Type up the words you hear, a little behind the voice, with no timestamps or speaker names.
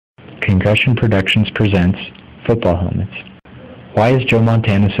Concussion Productions presents Football Helmets. Why is Joe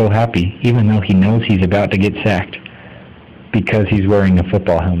Montana so happy, even though he knows he's about to get sacked? Because he's wearing a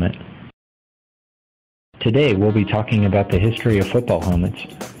football helmet. Today we'll be talking about the history of football helmets.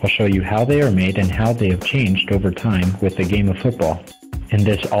 I'll show you how they are made and how they have changed over time with the game of football. In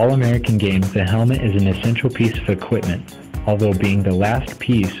this all-American game, the helmet is an essential piece of equipment, although being the last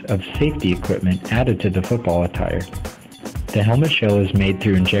piece of safety equipment added to the football attire. The helmet shell is made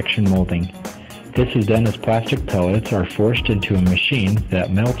through injection molding. This is done as plastic pellets are forced into a machine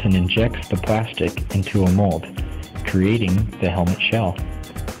that melts and injects the plastic into a mold, creating the helmet shell.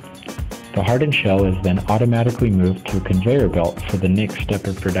 The hardened shell is then automatically moved to a conveyor belt for the next step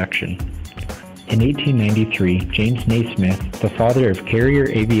of production. In 1893, James Naismith, the father of carrier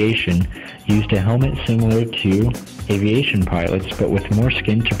aviation, used a helmet similar to aviation pilots but with more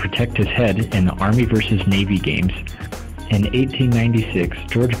skin to protect his head in the Army versus Navy games. In 1896,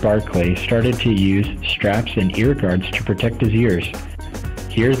 George Barclay started to use straps and ear guards to protect his ears.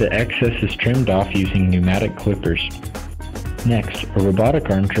 Here the excess is trimmed off using pneumatic clippers. Next, a robotic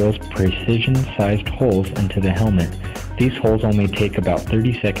arm drills precision-sized holes into the helmet. These holes only take about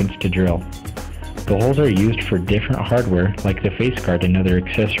 30 seconds to drill. The holes are used for different hardware like the face guard and other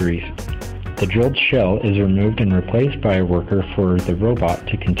accessories. The drilled shell is removed and replaced by a worker for the robot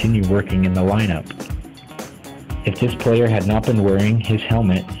to continue working in the lineup. If this player had not been wearing his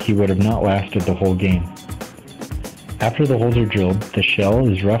helmet, he would have not lasted the whole game. After the holes are drilled, the shell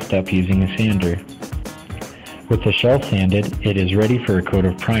is roughed up using a sander. With the shell sanded, it is ready for a coat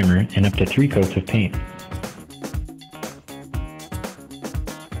of primer and up to 3 coats of paint.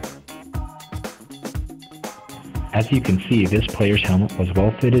 As you can see, this player's helmet was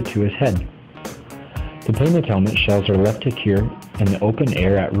well fitted to his head. The painted helmet shells are left to cure in the open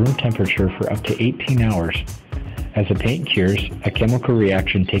air at room temperature for up to 18 hours. As the paint cures, a chemical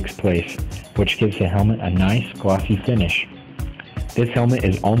reaction takes place, which gives the helmet a nice, glossy finish. This helmet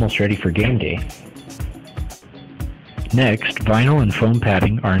is almost ready for game day. Next, vinyl and foam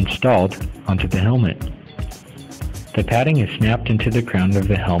padding are installed onto the helmet. The padding is snapped into the crown of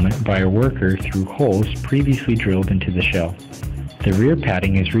the helmet by a worker through holes previously drilled into the shell. The rear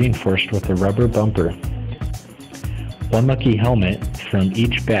padding is reinforced with a rubber bumper. One lucky helmet from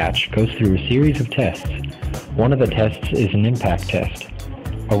each batch goes through a series of tests. One of the tests is an impact test.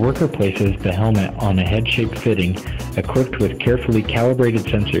 A worker places the helmet on a head-shaped fitting equipped with carefully calibrated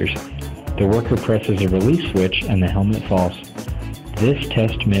sensors. The worker presses a release switch and the helmet falls. This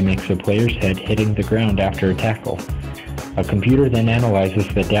test mimics a player's head hitting the ground after a tackle. A computer then analyzes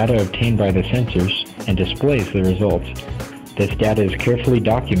the data obtained by the sensors and displays the results. This data is carefully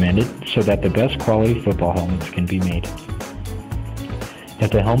documented so that the best quality football helmets can be made.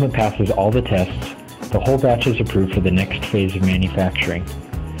 If the helmet passes all the tests, the whole batch is approved for the next phase of manufacturing.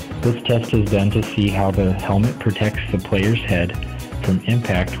 This test is done to see how the helmet protects the player's head from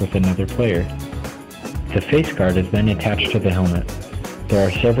impact with another player. The face guard is then attached to the helmet. There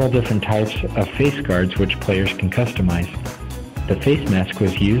are several different types of face guards which players can customize. The face mask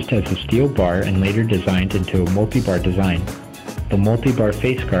was used as a steel bar and later designed into a multi-bar design. The multi-bar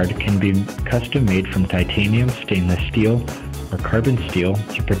face guard can be custom made from titanium, stainless steel, or carbon steel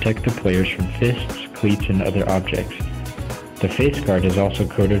to protect the players from fists, cleats, and other objects. The face guard is also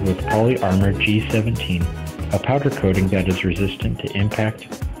coated with polyarmor G17, a powder coating that is resistant to impact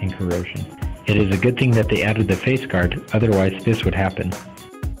and corrosion. It is a good thing that they added the face guard, otherwise this would happen.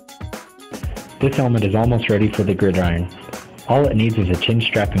 This helmet is almost ready for the gridiron. All it needs is a chin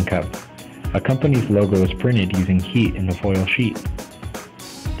strap and cup. A company's logo is printed using heat in the foil sheet.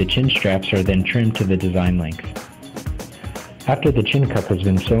 The chin straps are then trimmed to the design length. After the chin cup has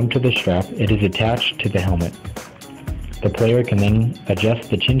been sewn to the strap, it is attached to the helmet. The player can then adjust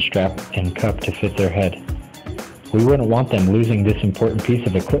the chin strap and cup to fit their head. We wouldn't want them losing this important piece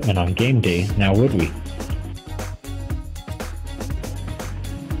of equipment on game day, now would we?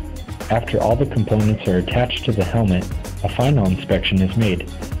 After all the components are attached to the helmet, a final inspection is made.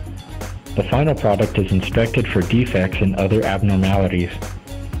 The final product is inspected for defects and other abnormalities.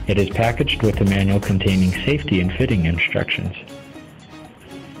 It is packaged with a manual containing safety and fitting instructions.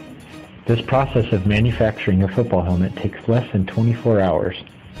 This process of manufacturing a football helmet takes less than 24 hours.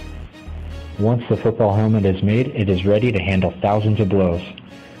 Once the football helmet is made, it is ready to handle thousands of blows.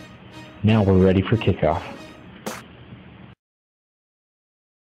 Now we're ready for kickoff.